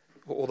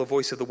 or the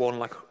voice of the one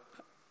like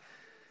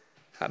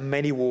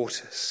many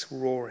waters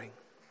roaring?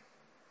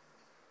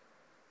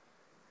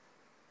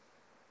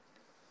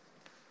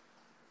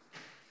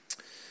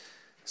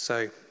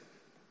 So,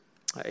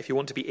 if you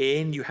want to be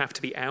in, you have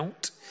to be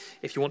out.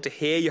 If you want to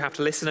hear, you have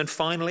to listen. And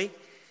finally,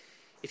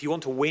 if you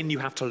want to win, you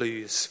have to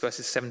lose.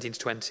 Verses 17 to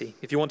 20.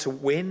 If you want to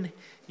win,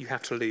 you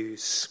have to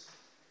lose.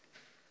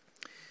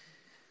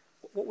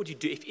 What would you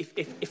do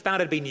if that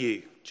had been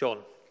you, John?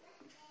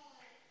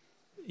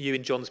 You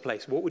in John's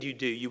place, what would you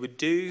do? You would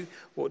do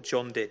what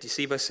John did. Do you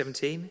see verse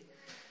 17?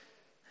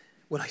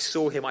 When I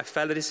saw him, I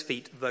fell at his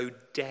feet, though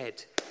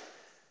dead.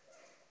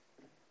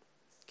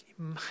 Can you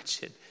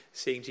imagine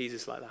seeing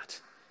Jesus like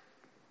that?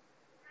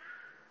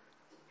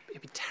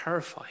 It'd be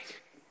terrifying.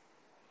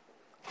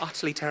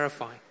 Utterly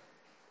terrifying.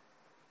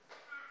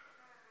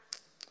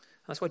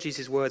 That's why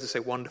Jesus' words are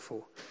so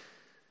wonderful.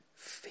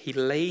 He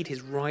laid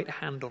his right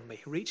hand on me.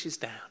 He reaches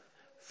down.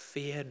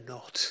 Fear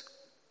not.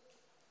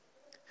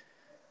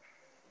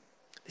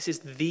 This is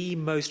the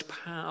most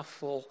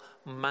powerful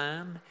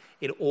man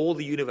in all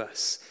the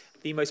universe,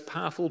 the most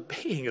powerful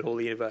being in all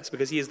the universe,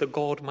 because he is the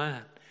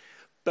God-man,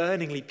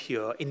 burningly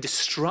pure,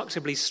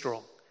 indestructibly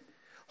strong,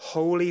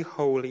 holy,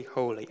 holy,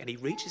 holy. And he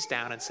reaches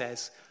down and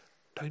says,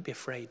 don't be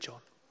afraid, John.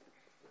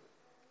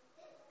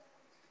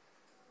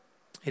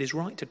 It is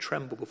right to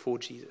tremble before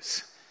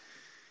Jesus.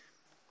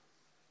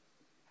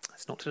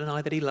 It's not to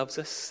deny that he loves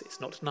us.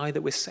 It's not to deny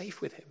that we're safe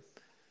with him.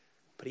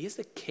 But he is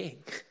the king.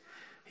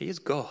 He is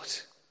God.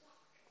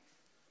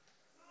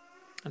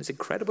 And it's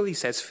incredible, he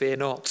says, fear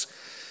not.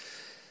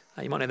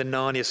 You might know the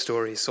Narnia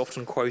story. It's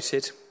often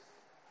quoted.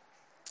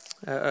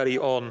 Early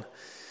on,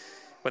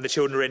 when the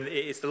children are in,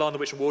 it's The Lion, the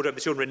Witch and Wardrobe,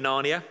 the children are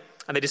in Narnia,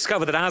 and they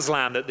discover that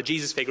Aslan, the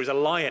Jesus figure, is a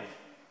lion.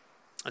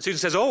 And Susan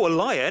says, oh, a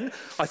lion?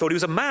 I thought he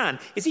was a man.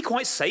 Is he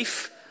quite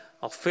safe?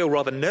 I'll feel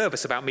rather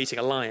nervous about meeting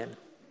a lion.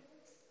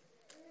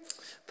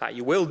 That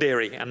you will,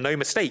 dearie, and no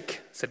mistake,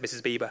 said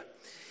Mrs. Bieber.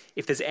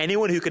 If there's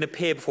anyone who can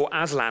appear before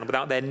Aslan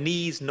without their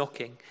knees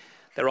knocking,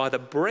 they're either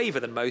braver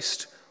than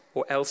most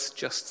or else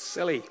just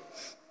silly.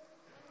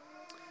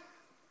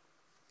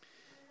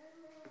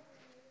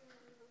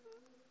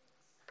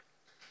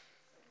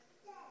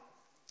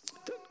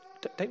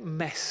 Don't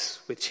mess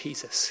with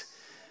Jesus,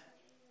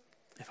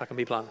 if I can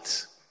be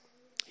blunt.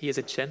 He is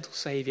a gentle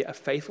saviour, a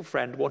faithful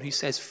friend, one who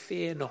says,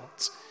 fear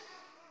not.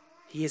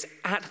 He is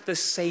at the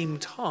same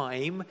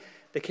time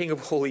the king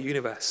of all the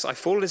universe. I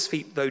fall at his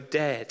feet, though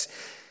dead.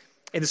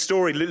 In the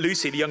story,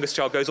 Lucy, the youngest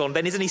child, goes on,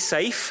 then isn't he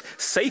safe?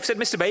 Safe, said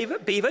Mr.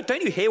 Beaver.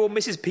 Don't you hear what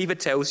Mrs. Beaver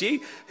tells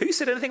you? Who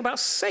said anything about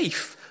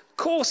safe? Of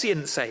course he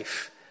isn't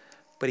safe.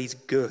 But he's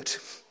good.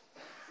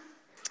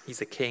 He's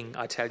the king,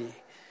 I tell you.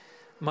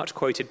 Much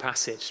quoted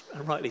passage,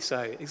 and rightly so.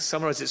 It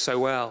summarises it so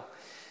well.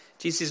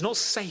 Jesus is not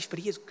safe, but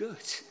he is good.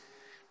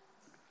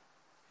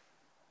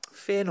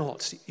 Fear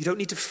not. You don't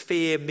need to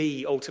fear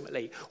me,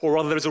 ultimately. Or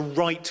rather, there is a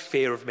right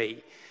fear of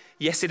me.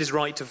 Yes, it is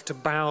right to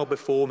bow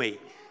before me.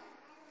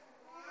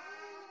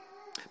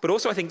 But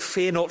also I think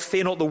fear not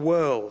the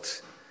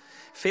world.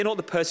 Fear not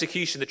the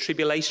persecution, the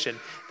tribulation,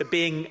 the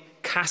being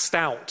cast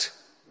out.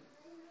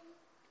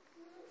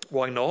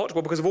 Why not?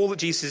 Well, because of all that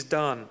Jesus has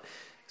done.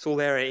 It's all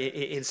there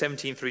in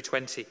 17 through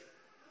 20.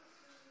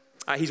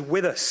 He's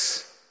with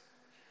us.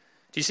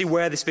 Do you see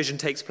where this vision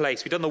takes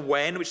place? We've done the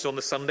when, which is on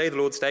the Sunday, the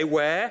Lord's Day.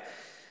 Where?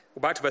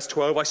 Well, back to verse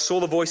 12. I saw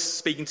the voice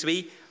speaking to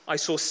me. I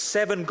saw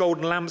 7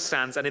 golden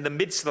lampstands, and in the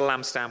midst of the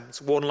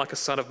lampstands, one like a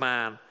son of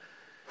man.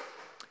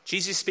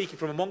 Jesus is speaking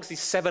from amongst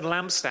these 7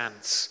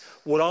 lampstands.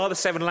 What are the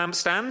 7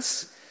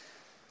 lampstands?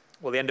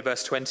 Well, the end of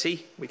verse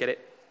 20, we get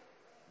it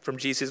from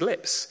Jesus'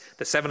 lips.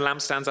 The 7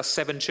 lampstands are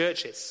 7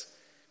 churches.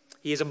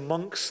 He is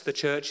amongst the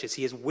churches.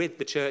 He is with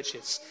the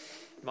churches.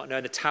 You might know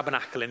in the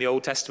tabernacle in the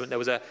Old Testament, there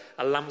was a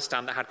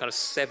lampstand that had kind of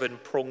 7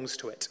 prongs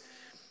to it.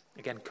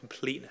 Again,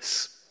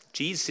 completeness.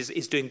 Jesus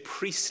is doing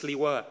priestly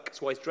work.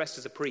 That's why he's dressed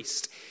as a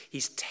priest.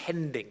 He's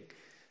tending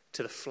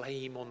to the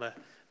flame on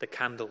the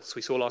candles.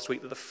 We saw last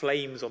week that the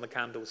flames on the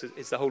candles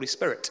is the Holy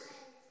Spirit.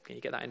 You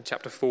get that in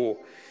chapter 4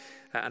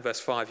 and verse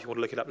 5 if you want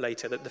to look it up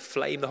later. That the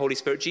flame, the Holy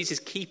Spirit, Jesus is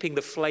keeping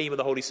the flame of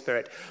the Holy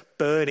Spirit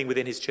burning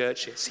within his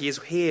churches. He is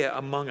here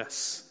among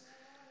us,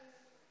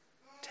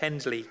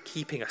 tenderly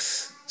keeping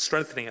us,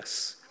 strengthening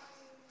us.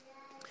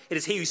 It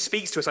is he who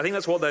speaks to us. I think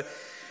that's what the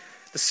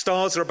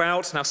stars are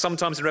about. Now,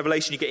 sometimes in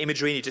Revelation you get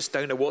imagery and you just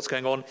don't know what's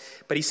going on.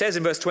 But he says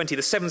in verse 20,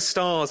 the 7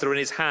 stars that are in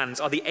his hands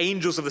are the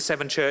angels of the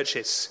 7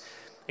 churches.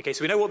 Okay,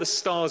 so we know what the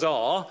stars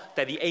are.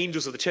 They're the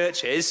angels of the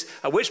churches.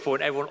 At which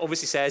point everyone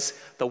obviously says,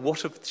 the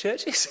what of the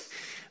churches?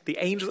 The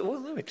angels. Well,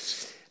 no.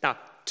 Now,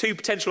 2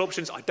 potential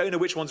options. I don't know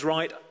which one's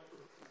right.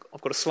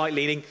 I've got a slight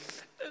leaning.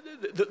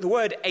 The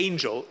word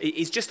angel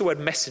is just the word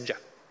messenger.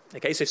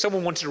 Okay, so if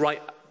someone wanted to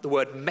write the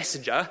word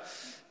messenger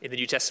in the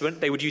New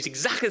Testament, they would use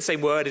exactly the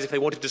same word as if they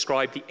wanted to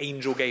describe the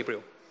angel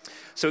Gabriel.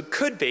 So it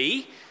could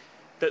be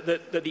that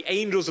the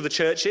angels of the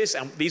churches,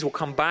 and these will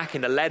come back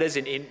in the letters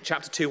in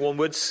chapter 2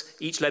 onwards,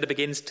 each letter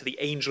begins to the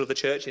angel of the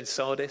church in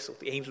Sardis or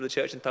the angel of the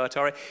church in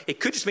Thyatira. It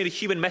could just mean a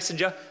human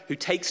messenger who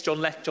takes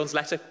John's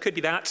letter. Could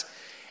be that.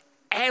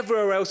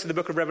 Everywhere else in the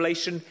book of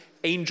Revelation,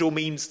 angel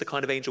means the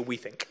kind of angel we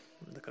think,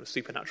 the kind of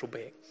supernatural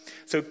being.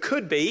 So it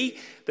could be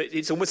that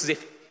it's almost as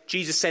if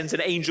Jesus sends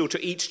an angel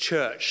to each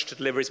church to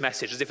deliver his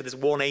message, as if there's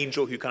one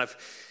angel who kind of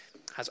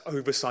has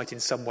oversight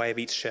in some way of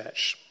each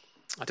church.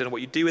 I don't know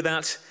what you do with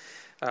that.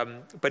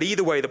 But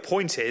either way, the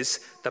point is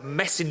the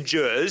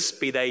messengers,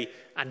 be they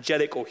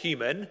angelic or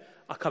human,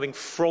 are coming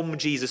from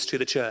Jesus to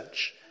the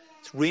church.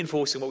 It's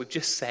reinforcing what we've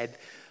just said,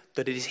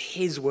 that it is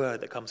his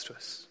word that comes to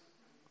us.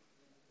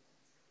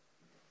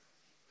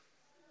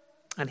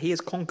 And he has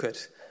conquered.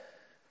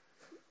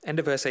 End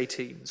of verse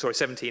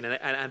 17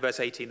 and verse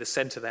 18, the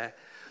centre there.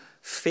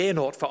 Fear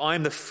not, for I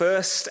am the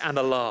first and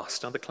the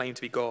last. Another claim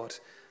to be God.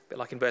 A bit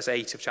like in verse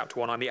 8 of chapter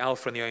 1, I'm the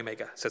Alpha and the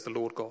Omega, says the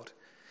Lord God.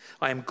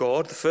 I am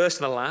God, the first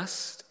and the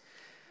last,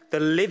 the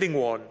living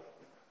one.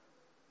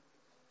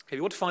 If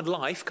you want to find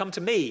life, come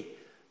to me.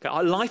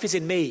 Okay, life is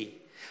in me.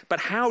 But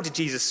how did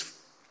Jesus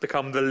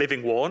become the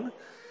living one?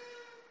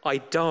 I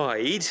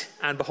died,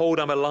 and behold,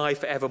 I'm alive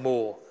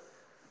forevermore.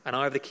 And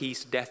I have the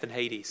keys to death and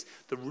Hades.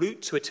 The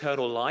route to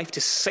eternal life,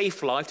 to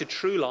safe life, to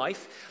true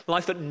life,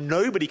 life that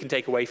nobody can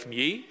take away from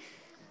you,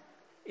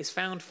 is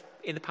found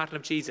in the pattern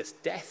of Jesus.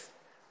 Death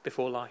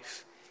before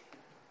life.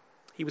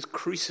 He was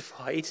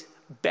crucified,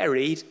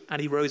 buried,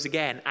 and he rose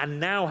again, and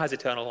now has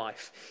eternal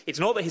life. It's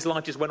not that his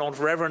life just went on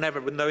forever and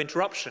ever with no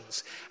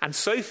interruptions. And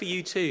so for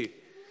you too.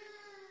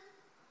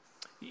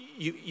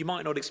 You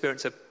might not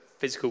experience a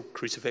physical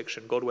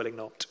crucifixion, God willing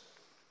not.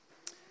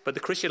 But the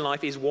Christian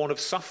life is one of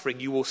suffering.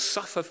 You will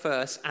suffer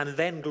first and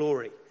then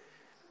glory.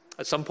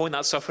 At some point,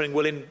 that suffering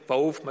will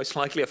involve, most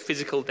likely, a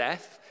physical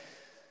death.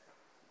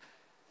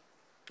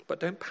 But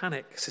don't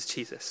panic, says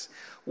Jesus.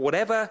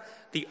 Whatever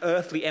the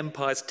earthly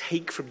empires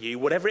take from you,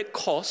 whatever it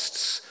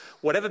costs,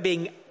 whatever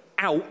being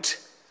out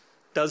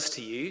does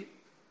to you,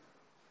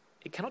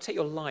 it cannot take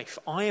your life.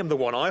 I am the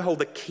one. I hold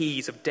the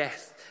keys of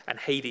death and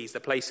Hades, the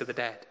place of the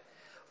dead.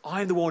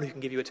 I am the one who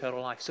can give you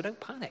eternal life. So don't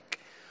panic.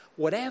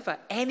 Whatever,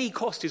 any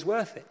cost is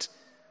worth it.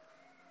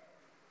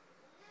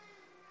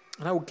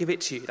 And I will give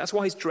it to you. That's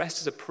why he's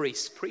dressed as a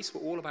priest. Priests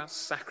were all about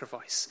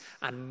sacrifice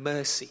and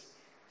mercy,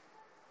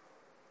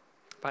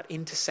 about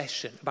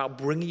intercession, about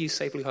bringing you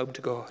safely home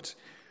to God.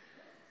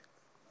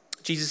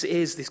 Jesus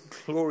is this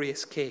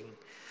glorious king,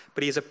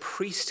 but he is a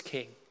priest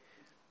king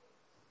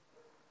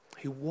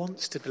who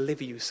wants to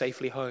deliver you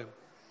safely home.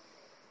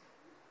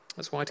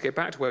 That's why, to go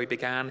back to where we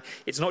began,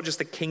 it's not just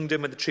the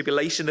kingdom and the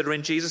tribulation that are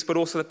in Jesus, but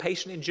also the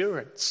patient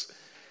endurance.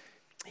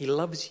 He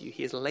loves you.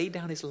 He has laid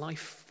down his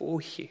life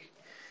for you.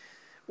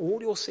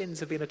 All your sins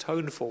have been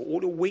atoned for.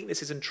 All your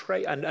weaknesses and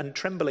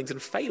tremblings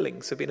and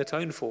failings have been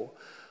atoned for.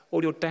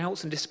 All your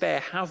doubts and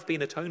despair have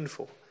been atoned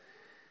for.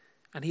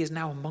 And he is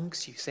now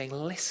amongst you, saying,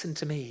 listen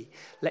to me.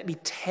 Let me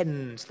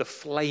tend the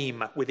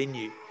flame within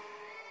you.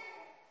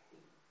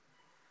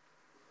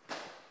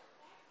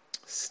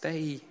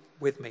 Stay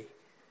with me.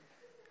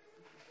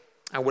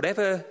 And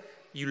whatever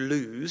you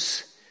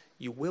lose,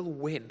 you will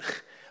win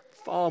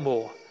far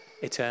more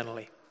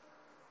eternally.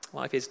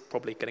 Life is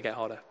probably going to get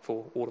harder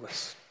for all of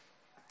us,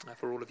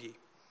 for all of you.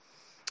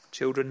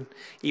 Children,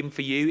 even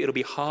for you, it'll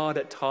be hard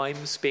at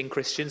times being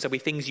Christians. There'll be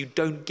things you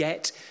don't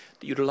get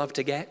that you'd love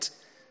to get.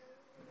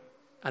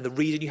 And the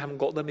reason you haven't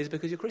got them is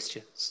because you're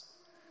Christians.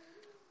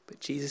 But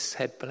Jesus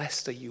said,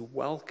 blessed are you,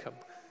 welcome.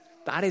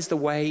 That is the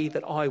way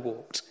that I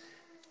walked.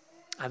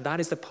 And that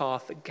is the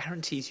path that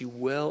guarantees you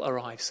will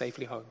arrive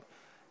safely home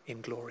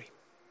in glory.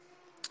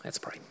 Let's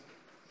pray.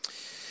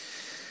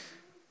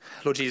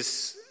 Lord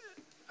Jesus,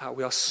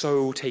 we are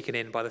so taken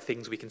in by the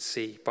things we can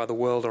see, by the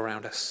world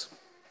around us.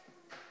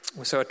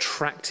 We're so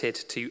attracted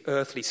to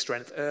earthly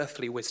strength,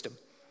 earthly wisdom,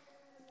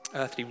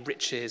 earthly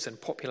riches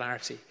and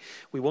popularity.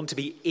 We want to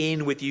be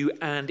in with you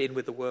and in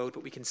with the world,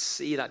 but we can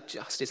see that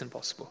just isn't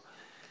possible.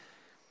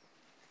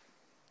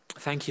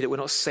 Thank you that we're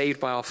not saved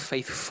by our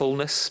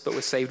faithfulness, but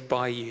we're saved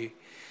by you.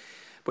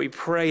 But we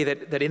pray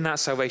that in that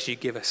salvation you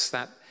give us,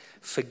 that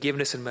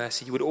forgiveness and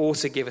mercy, you would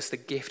also give us the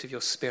gift of your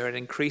Spirit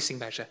in increasing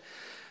measure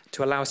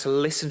to allow us to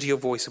listen to your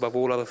voice above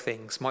all other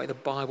things. Might the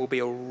Bible be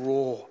a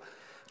roar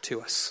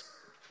to us.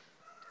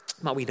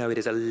 Might we know it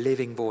is a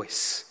living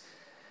voice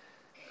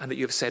and that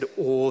you have said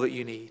all that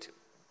you need.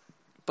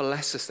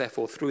 Bless us,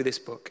 therefore, through this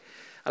book.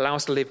 Allow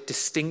us to live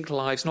distinct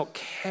lives, not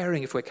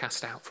caring if we're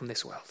cast out from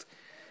this world,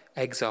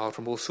 exiled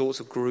from all sorts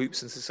of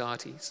groups and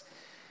societies,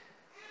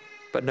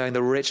 but knowing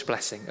the rich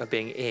blessing of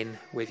being in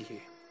with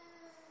you.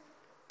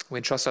 We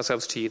entrust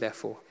ourselves to you,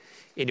 therefore,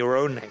 in your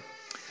own name.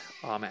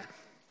 Amen.